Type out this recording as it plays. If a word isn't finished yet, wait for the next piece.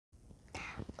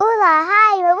Ula,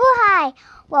 hi, mabuhay!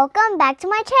 Welcome back to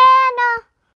my channel!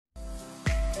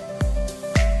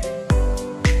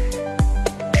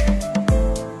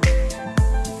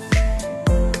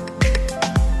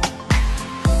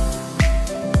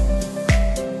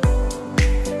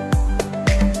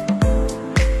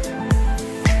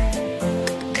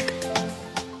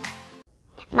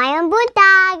 Mayong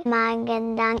buntag!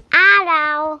 Magandang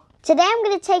araw! Today I'm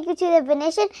going to take you to the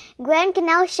Venetian Grand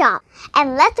Canal Shoppe.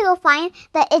 And let's go find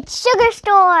the It's Sugar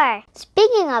store!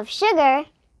 Speaking of sugar,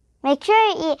 make sure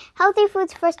you eat healthy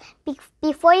foods first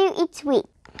before you eat sweet.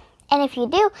 And if you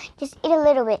do, just eat a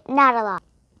little bit, not a lot.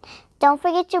 Don't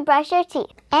forget to brush your teeth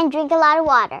and drink a lot of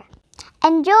water.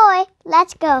 Enjoy!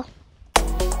 Let's go!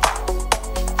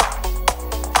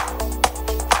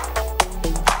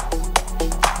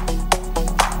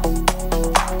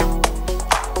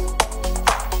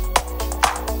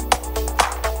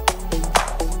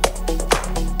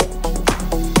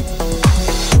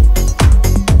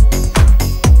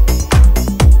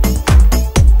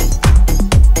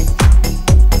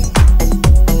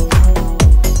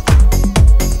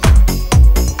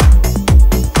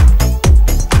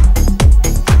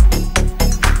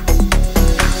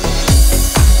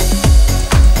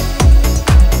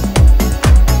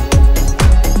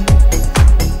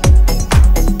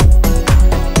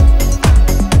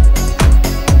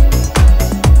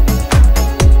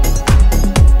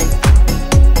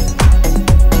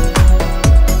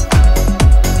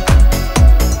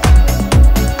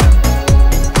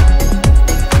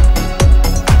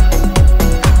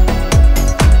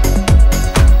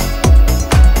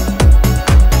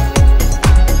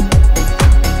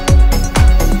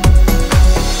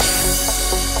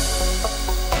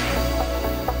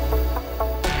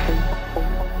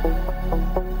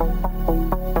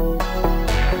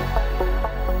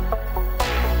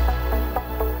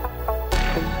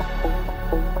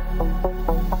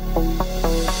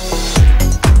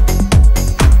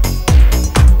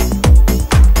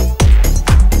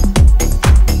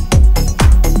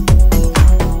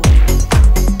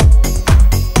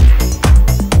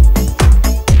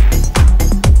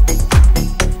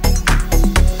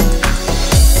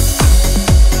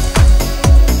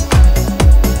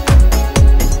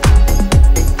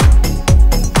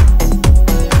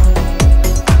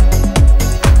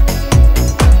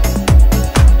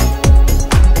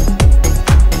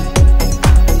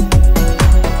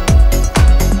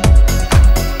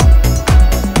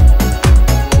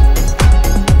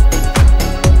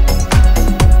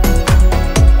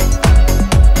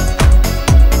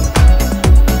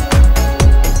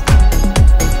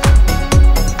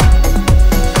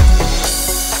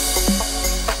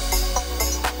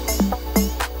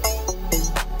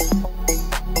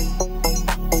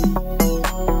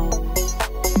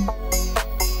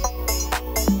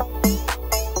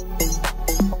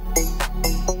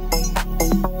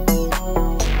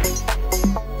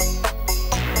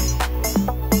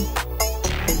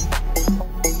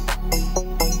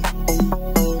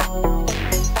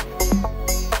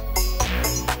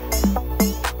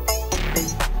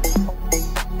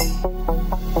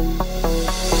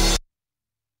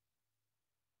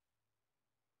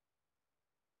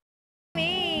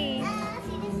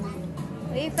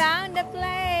 We found a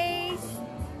place.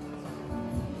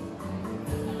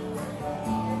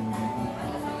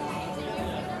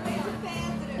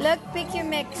 Look, pick your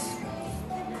mix.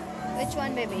 Which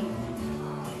one, baby?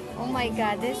 Oh my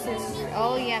God, this is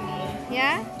all yummy.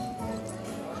 Yeah?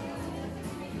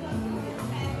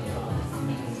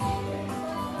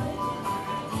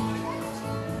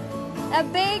 A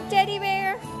big teddy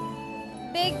bear.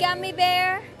 Big gummy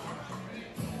bear.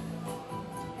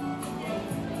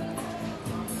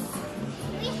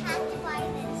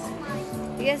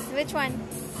 Yes, which one?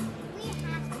 We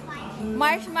have to buy it.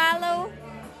 Marshmallow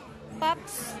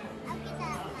Pops.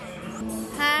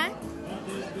 Huh?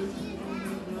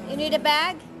 You need a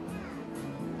bag?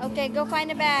 Okay, go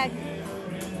find a bag.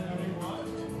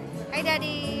 Hi,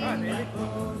 Daddy.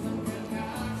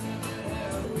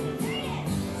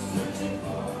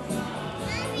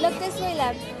 Look this way,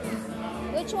 love.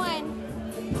 Which one?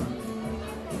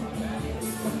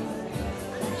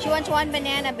 She wants one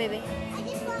banana, baby.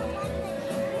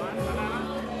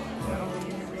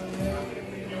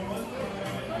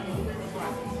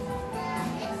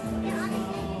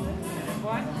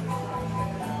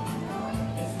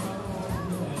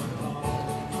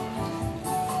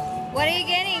 What are you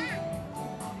getting?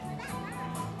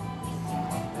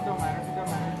 It don't matter.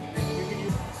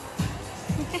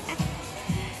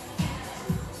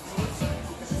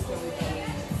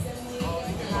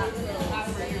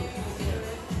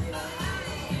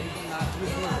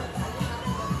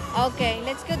 Okay,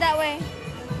 let's go that way.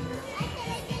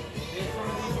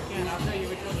 I'll tell you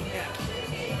which one you get.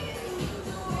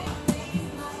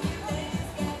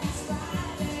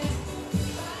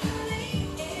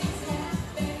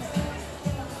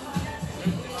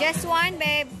 Just one,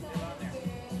 babe.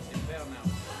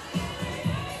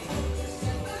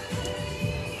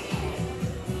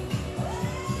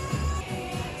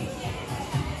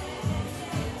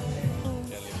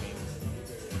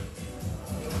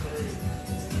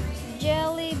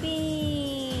 Jelly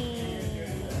bean.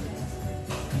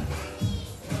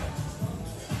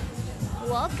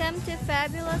 Welcome to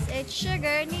Fabulous It's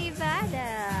Sugar,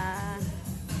 Nevada.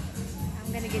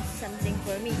 I'm gonna get something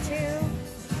for me too.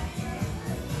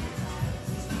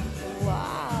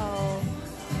 Wow.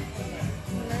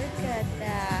 Look at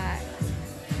that.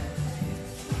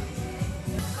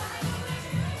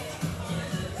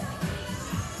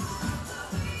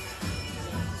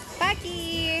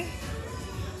 Paki.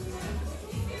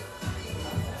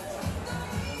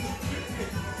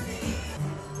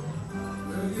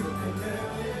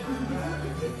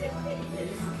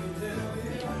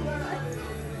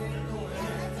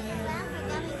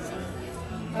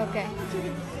 Okay.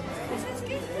 This is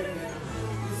good.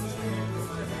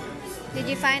 Did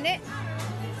you find it?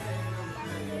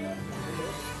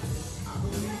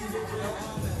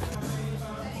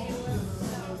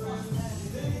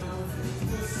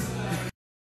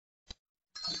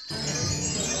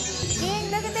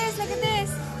 King, look at this, look at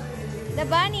this. The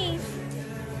bunny.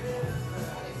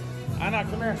 Anna,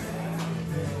 come here.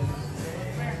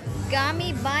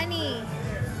 Gummy bunny.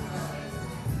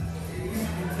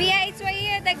 Pia, it's right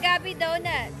here, the Gabby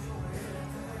donut.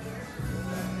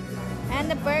 And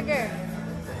the burger.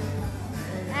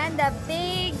 And the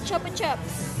big Chupa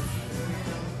Chups.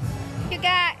 You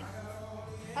got...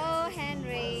 Oh,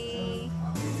 Henry.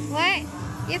 What?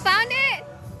 You found it?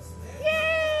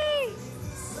 Yay!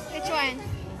 Which one?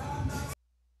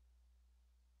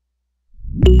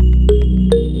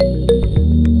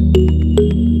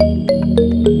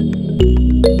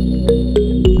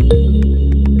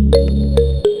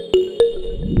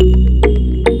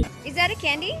 Is that a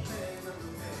candy?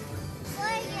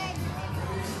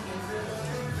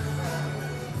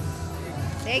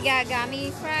 They got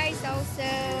gummy fries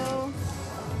also.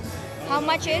 How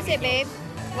much is it, babe?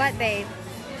 What, babe?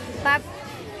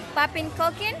 Poppin'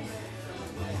 cooking?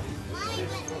 Mommy,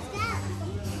 what is that?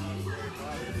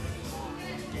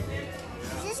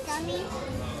 Is this gummy?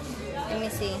 Let me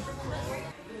see.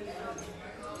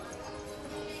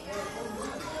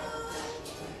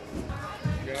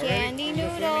 Candy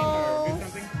noodles.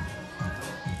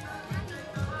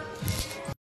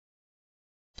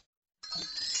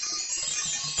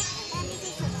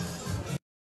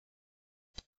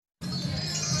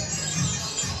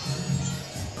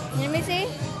 Let me see.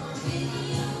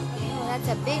 Oh, that's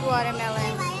a big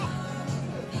watermelon.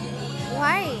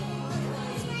 Why?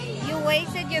 You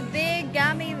wasted your big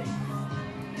gummy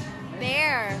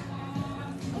bear.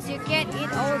 Because you can't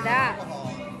eat all that.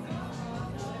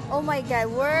 Oh my god,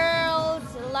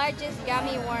 world's largest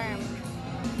gummy worm.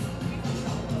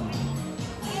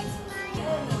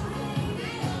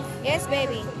 Yes,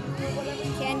 baby.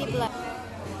 Candy blood.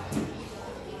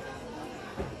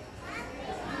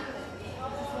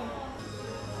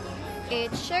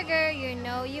 It's sugar, you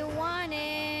know you want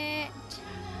it.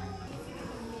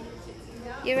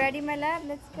 You ready, my love?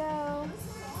 Let's go.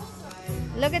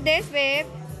 Look at this, babe.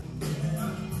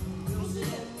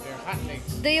 They're hot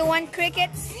cakes. Do you want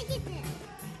crickets?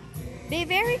 Be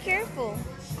very careful.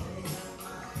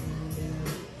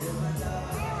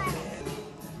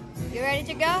 You ready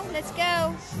to go? Let's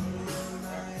go.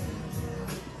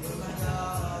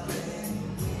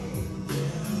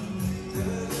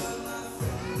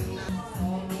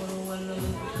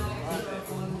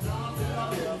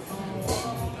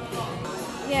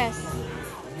 Yes.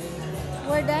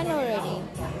 We're done already.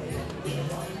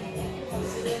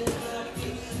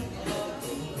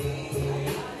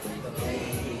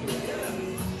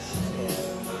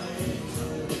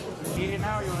 Eat it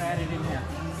now, you'll add it in here.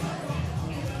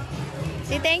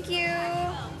 Say thank you.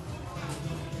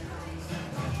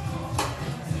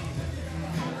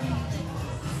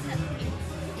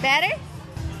 Better?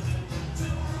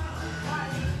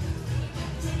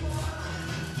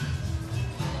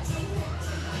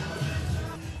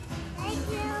 Thank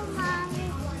you, Mommy,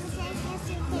 for taking us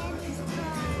to Candy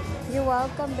Store. You're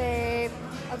welcome, babe.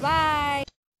 Bye-bye.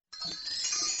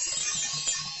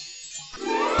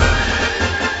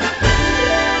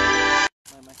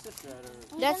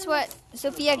 That's what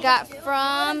Sophia got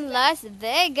from Las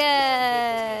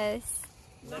Vegas.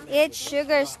 It's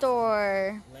Sugar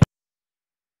Store.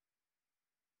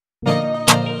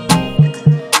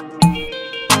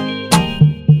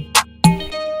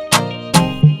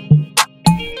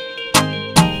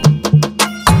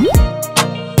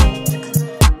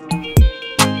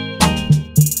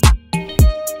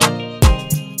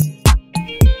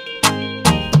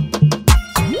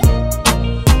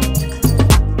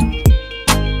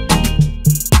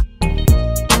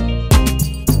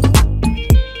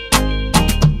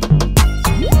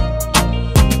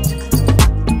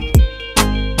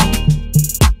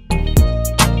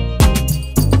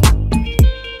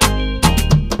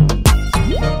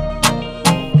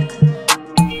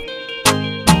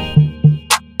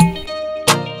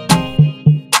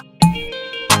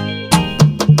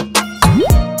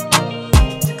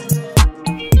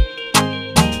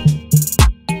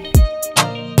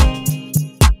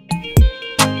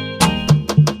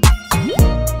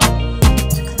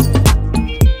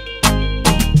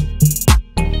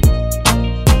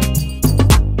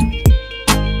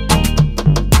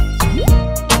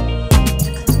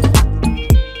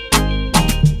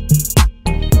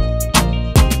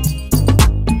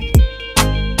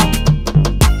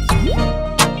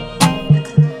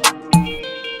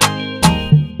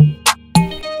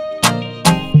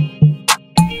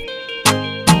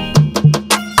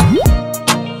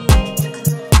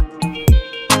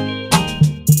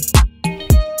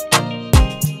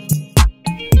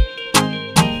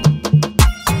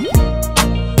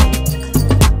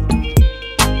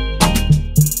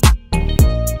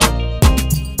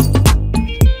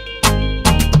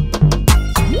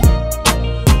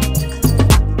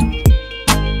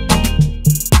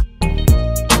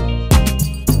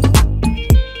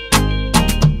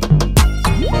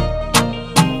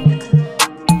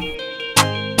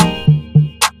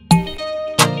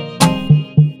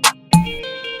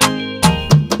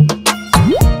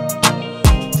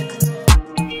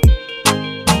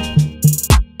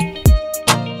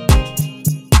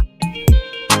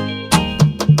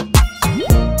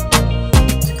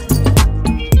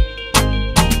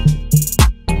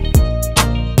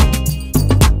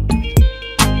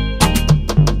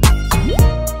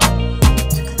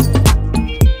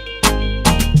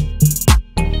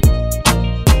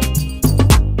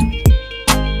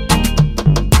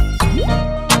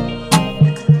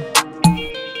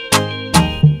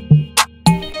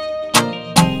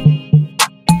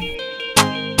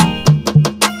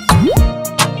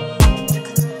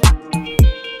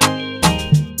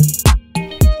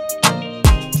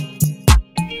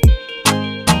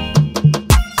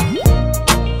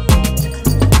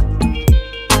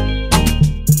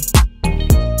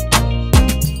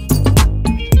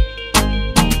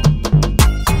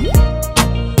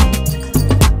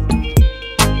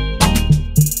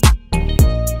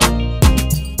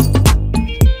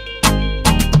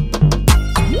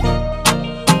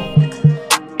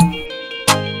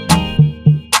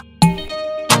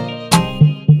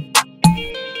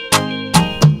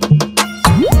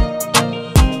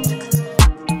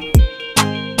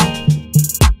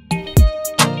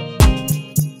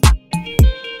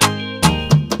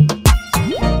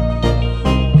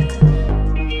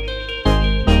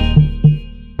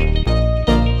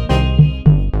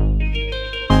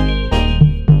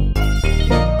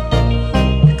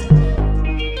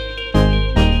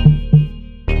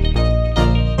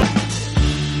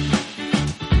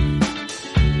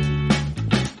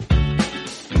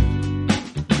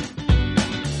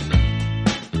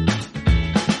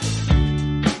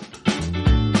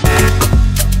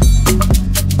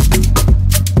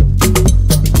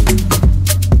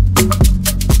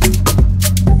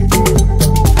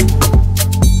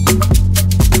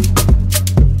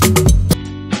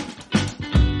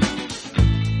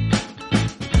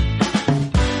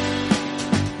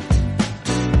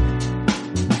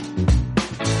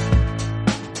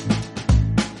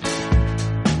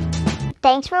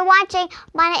 Thanks for watching,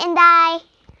 Mana and Dai.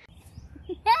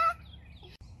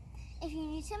 If you're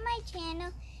new to my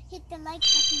channel, hit the like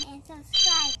button and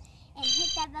subscribe. And hit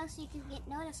that bell so you can get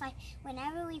notified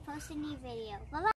whenever we post a new video. Bye-bye.